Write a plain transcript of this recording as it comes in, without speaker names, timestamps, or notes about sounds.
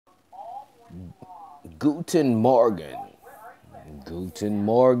Guten Morgen. Guten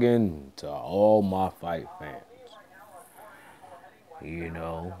Morgen to all my fight fans. You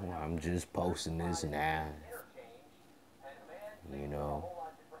know, I'm just posting this now. You know,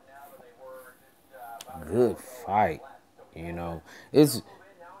 good fight. You know, it's,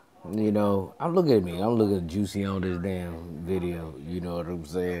 I'm looking at me. I'm looking juicy on this damn video. You know what I'm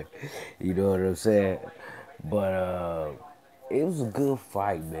saying? You know what I'm saying? But it was a good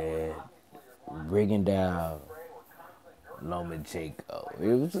fight, man. Bringing down Lomachenko.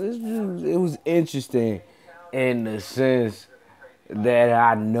 It was interesting in the sense that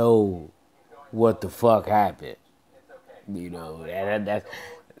I know what the fuck happened. You know that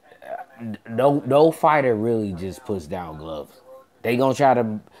no fighter really just puts down gloves. They gonna try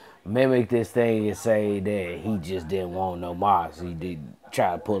to mimic this thing and say that he just didn't want no mas. He did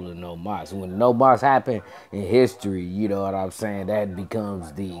try to pull a no mas. When no mas happened in history, you know what I'm saying? That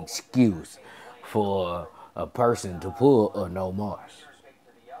becomes the excuse for a person to pull a no mas.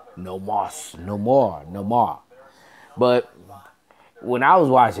 No mas, no more, no more. But when I was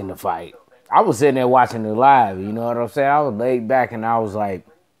watching the fight, I was sitting there watching it live. You know what I'm saying? I was laid back and I was like,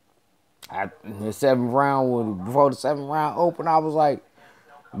 in the seventh round, before the seventh round opened, I was like,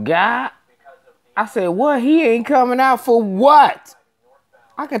 God, I said, what? He ain't coming out for what?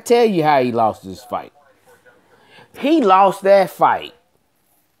 I can tell you how he lost this fight. He lost that fight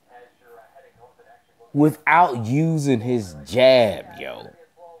without using his jab, yo.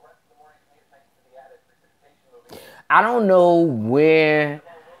 I don't know where,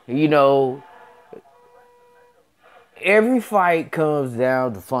 you know, every fight comes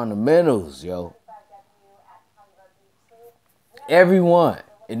down to fundamentals, yo. Everyone.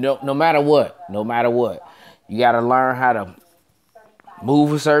 And no matter what. No matter what. You got to learn how to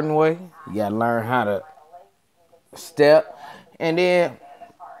move a certain way. You got to learn how to step. And then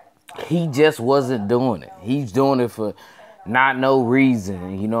he just wasn't doing it. He's doing it for not no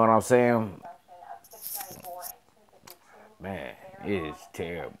reason. You know what I'm saying? Man, it is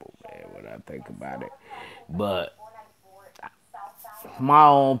terrible, man, when I think about it. But my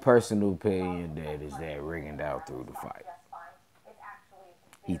own personal opinion that is that Rigondeaux threw the fight.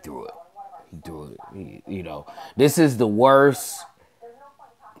 He threw it. He threw it. This is the worst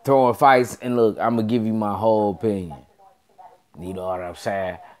throwing fights. And look, I'm going to give you my whole opinion. You know what I'm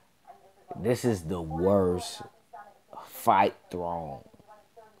saying? This is the worst fight that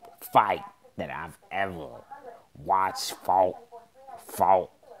I've ever watched fought,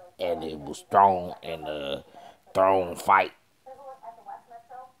 and it was thrown in a thrown fight.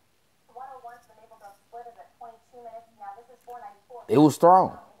 It was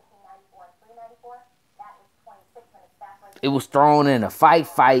thrown. It was thrown in a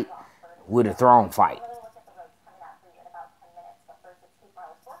fight with a thrown fight.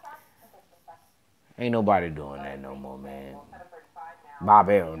 Ain't nobody doing that no more, man. Bob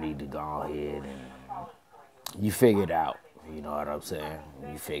Arum need to go ahead and you figure it out. You know what I'm saying?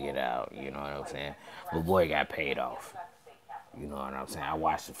 You figure it out. You know what I'm saying? But boy got paid off. You know what I'm saying? I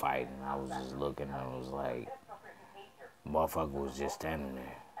watched the fight and I was just looking and I was like, motherfucker was just standing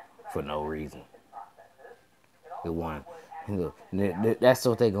there for no reason. It won. That's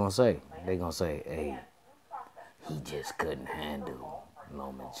what they gonna say. They gonna say, hey, he just couldn't handle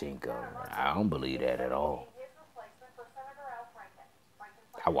Lomachenko. I don't believe that at all.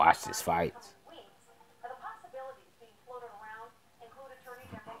 I watched his fights.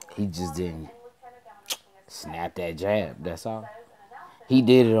 He just didn't snap that jab. That's all. He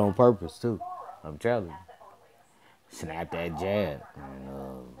did it on purpose too. I'm telling you. Snap that jab,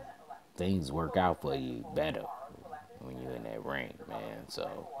 and things work out for you better when you're in that ring, man.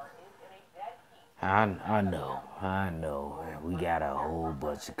 So I know. We got a whole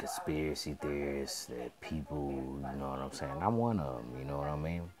bunch of conspiracy theorists that people, you know what I'm saying? I'm one of them, you know what I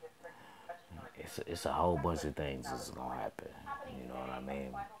mean? It's a whole bunch of things that's gonna happen, you know what I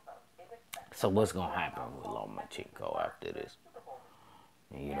mean? So what's gonna happen with Lomachenko after this?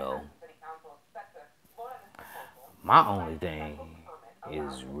 You know, my only thing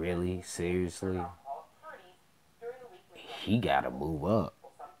is really seriously, he gotta move up.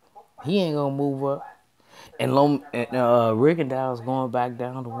 He ain't gonna move up. And Rigondeaux's going back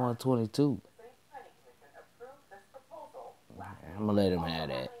down to 122. I'm gonna let him have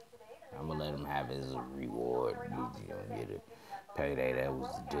that. I'm gonna let him have his reward. He's gonna get a payday. That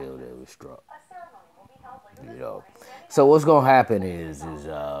was the deal that was struck. You know. So what's gonna happen is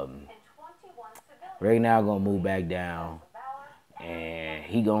Rigondeaux gonna move back down, and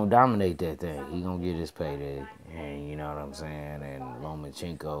he gonna dominate that thing. He gonna get his payday, and you know what I'm saying. And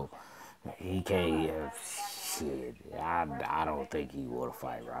Lomachenko, he can't. Shit, I don't think he will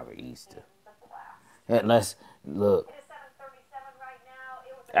fight Robert Easter. And let's look.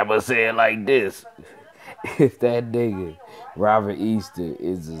 I'm gonna say it like this: if that nigga Robert Easter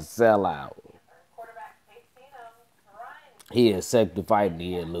is a sellout, he accept the fight and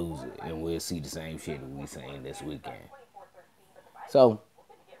he'll lose it, and we'll see the same shit we seen this weekend. So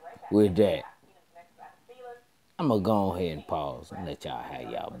with that, I'm gonna go ahead and pause and let y'all have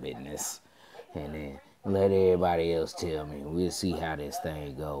y'all business, and then let everybody else tell me. We'll see how this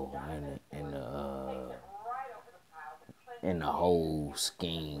thing go in the whole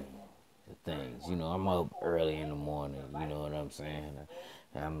scheme of things. You know, I'm up early in the morning. You know what I'm saying?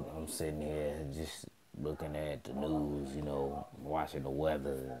 I'm sitting here just looking at the news. You know, watching the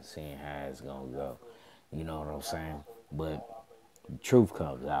weather and seeing how it's gonna go. You know what I'm saying? But the truth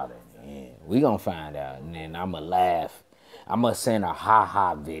comes out in the end. We gonna find out, and then I'ma laugh. I'ma send a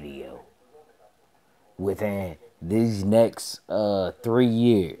ha video within these next 3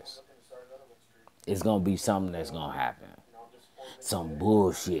 years. It's gonna be something that's gonna happen. Some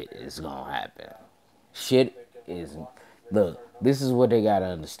bullshit is gonna happen. Shit is look. This is what they gotta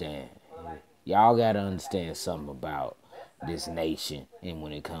understand. Y'all gotta understand something about this nation, and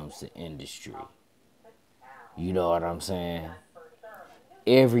when it comes to industry, you know what I'm saying?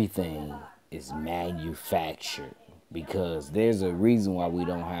 Everything is manufactured because there's a reason why we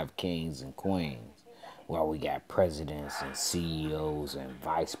don't have kings and queens, why we got presidents and CEOs and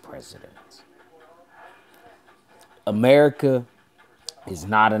vice presidents. America is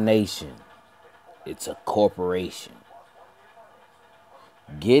not a nation, it's a corporation.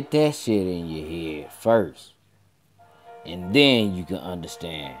 Get that shit in your head first, and then you can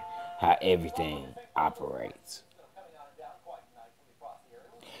understand how everything operates.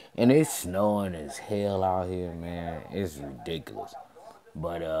 And it's snowing as hell out here, man. It's ridiculous.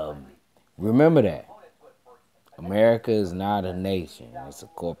 But remember that. America is not a nation, it's a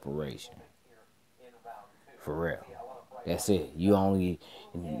corporation. For real. That's it. You only,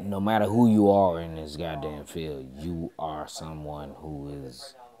 no matter who you are in this goddamn field, you are someone who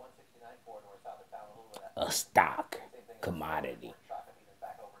is a stock commodity.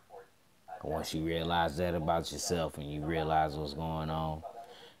 Once you realize that about yourself and you realize what's going on,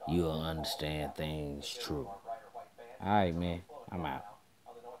 you'll understand things true. All right, man. I'm out.